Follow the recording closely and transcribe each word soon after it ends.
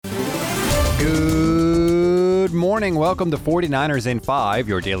Good morning. Welcome to 49ers in 5,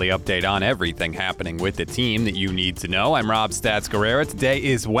 your daily update on everything happening with the team that you need to know. I'm Rob Stats Guerrera. Today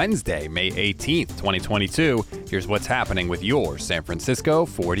is Wednesday, May 18th, 2022. Here's what's happening with your San Francisco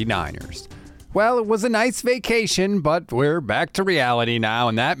 49ers. Well, it was a nice vacation, but we're back to reality now,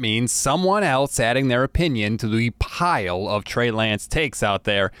 and that means someone else adding their opinion to the pile of Trey Lance takes out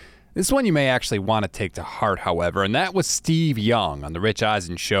there. This one you may actually want to take to heart, however, and that was Steve Young on the Rich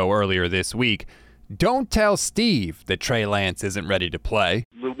Eisen show earlier this week. Don't tell Steve that Trey Lance isn't ready to play.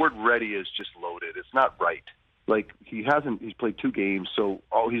 The word ready is just loaded. It's not right. Like, he's played 2 games, so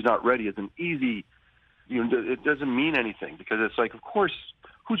he's not ready is an easy, it doesn't mean anything because it's like, of course,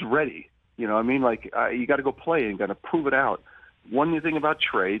 who's ready? You got to go play and got to prove it out. One thing about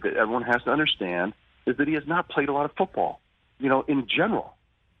Trey that everyone has to understand is that he has not played a lot of football, in general.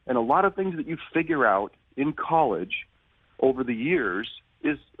 And a lot of things that you figure out in college over the years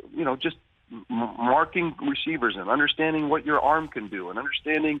is, just marking receivers and understanding what your arm can do and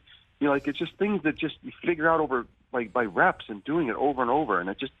understanding, it's just things that just you figure out over by reps and doing it over and over. And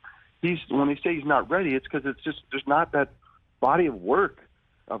it just, when they say he's not ready, it's because it's just, there's not that body of work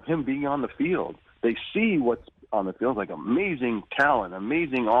of him being on the field. They see what's on the field, like amazing talent,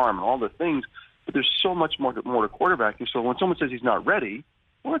 amazing arm, and all the things, but there's so much more to quarterbacking. So when someone says he's not ready,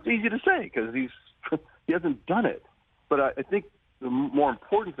 well, it's easy to say because he hasn't done it. But I think the more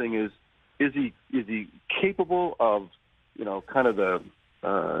important thing is he capable of, kind of the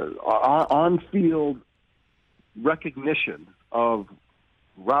on-field recognition of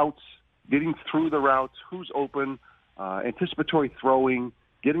routes, getting through the routes, who's open, anticipatory throwing,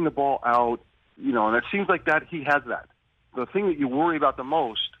 getting the ball out, and it seems like that he has that. The thing that you worry about the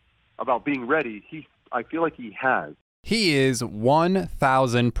most about being ready, I feel like he has. He is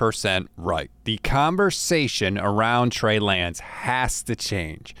 1,000% right. The conversation around Trey Lance has to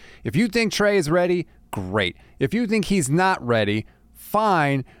change. If you think Trey is ready, great. If you think he's not ready,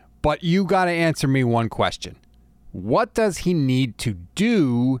 fine, but you got to answer me one question. What does he need to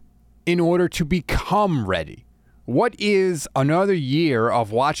do in order to become ready? What is another year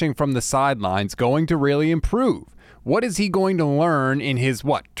of watching from the sidelines going to really improve? What is he going to learn in his,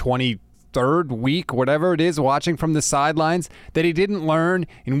 23rd week, whatever it is, watching from the sidelines that he didn't learn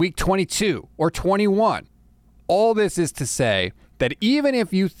in week 22 or 21? All this is to say that even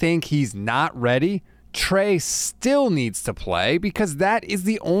if you think he's not ready, Trey still needs to play because that is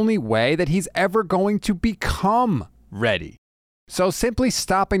the only way that he's ever going to become ready. So simply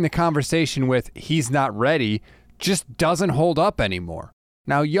stopping the conversation with he's not ready just doesn't hold up anymore.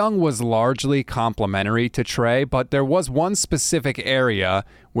 Now, Young was largely complimentary to Trey, but there was one specific area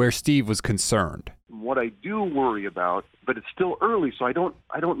where Steve was concerned. What I do worry about, but it's still early, so I don't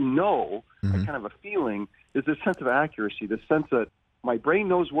know, I kind of a feeling, is this sense of accuracy, this sense that my brain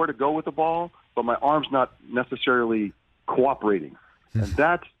knows where to go with the ball, but my arm's not necessarily cooperating. And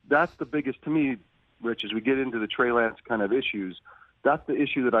that's the biggest, to me, Rich, as we get into the Trey Lance kind of issues, that's the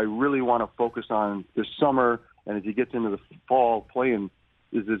issue that I really want to focus on this summer, and as he gets into the fall playing,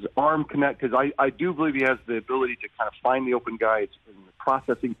 is his arm connect, because I do believe he has the ability to kind of find the open guys and the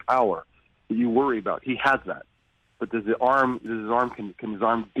processing power that you worry about. He has that. But can his arm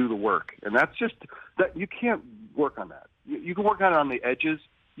do the work? And that's just, that you can't work on that. You can work on it on the edges.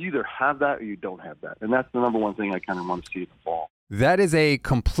 You either have that or you don't have that. And that's the number one thing I kind of want to see in the fall. That is a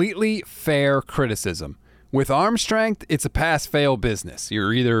completely fair criticism. With arm strength, it's a pass-fail business.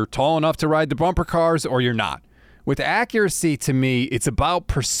 You're either tall enough to ride the bumper cars or you're not. With accuracy, to me, it's about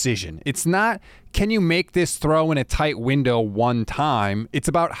precision. It's not, can you make this throw in a tight window one time? It's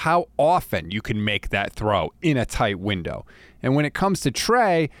about how often you can make that throw in a tight window. And when it comes to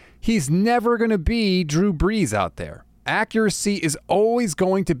Trey, he's never going to be Drew Brees out there. Accuracy is always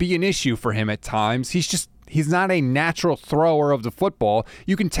going to be an issue for him at times. He's not a natural thrower of the football.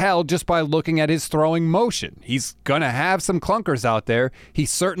 You can tell just by looking at his throwing motion. He's going to have some clunkers out there. He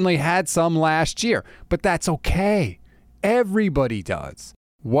certainly had some last year, but that's okay. Everybody does.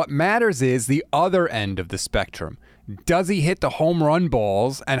 What matters is the other end of the spectrum. Does he hit the home run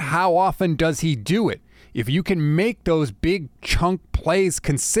balls, and how often does he do it? If you can make those big chunk plays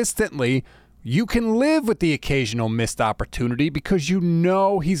consistently, you can live with the occasional missed opportunity because you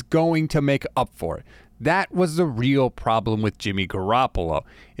know he's going to make up for it. That was the real problem with Jimmy Garoppolo.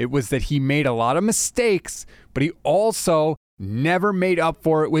 It was that he made a lot of mistakes, but he also never made up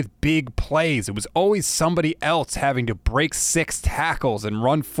for it with big plays. It was always somebody else having to break 6 tackles and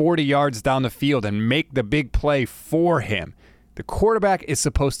run 40 yards down the field and make the big play for him. The quarterback is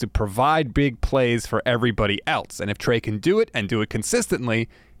supposed to provide big plays for everybody else, and if Trey can do it and do it consistently,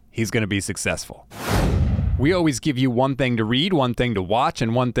 he's going to be successful. We always give you one thing to read, one thing to watch,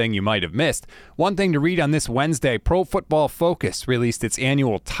 and one thing you might have missed. One thing to read on this Wednesday, Pro Football Focus released its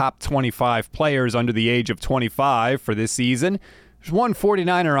annual top 25 players under the age of 25 for this season. There's one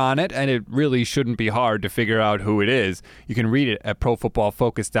 49er on it, and it really shouldn't be hard to figure out who it is. You can read it at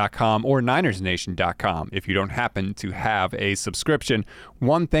profootballfocus.com or ninersnation.com if you don't happen to have a subscription.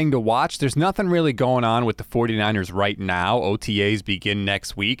 One thing to watch, there's nothing really going on with the 49ers right now. OTAs begin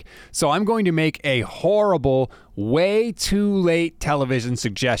next week. So I'm going to make a horrible, way too late television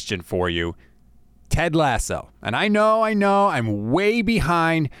suggestion for you. Ted Lasso. And I know, I'm way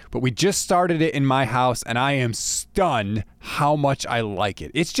behind, but we just started it in my house, and I am stunned how much I like it.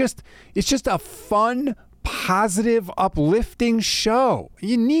 It's just a fun, positive, uplifting show.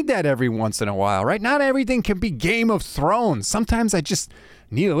 You need that every once in a while, right? Not everything can be Game of Thrones. Sometimes I just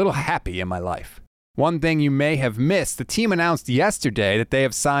need a little happy in my life. One thing you may have missed, the team announced yesterday that they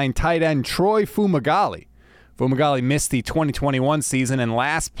have signed tight end Troy Fumagalli. Fumagalli missed the 2021 season and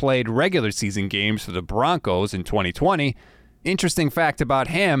last played regular season games for the Broncos in 2020. Interesting fact about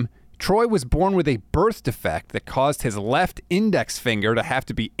him, Troy was born with a birth defect that caused his left index finger to have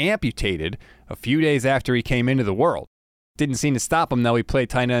to be amputated a few days after he came into the world. Didn't seem to stop him, though. He played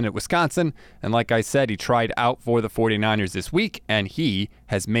tight end at Wisconsin, and like I said, he tried out for the 49ers this week, and he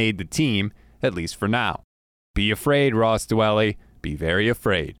has made the team, at least for now. Be afraid, Ross Dwelly. Be very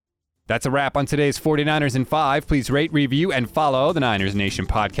afraid. That's a wrap on today's 49ers in 5. Please rate, review, and follow the Niners Nation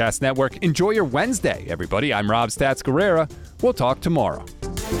Podcast Network. Enjoy your Wednesday, everybody. I'm Rob Stats Guerrera. We'll talk tomorrow.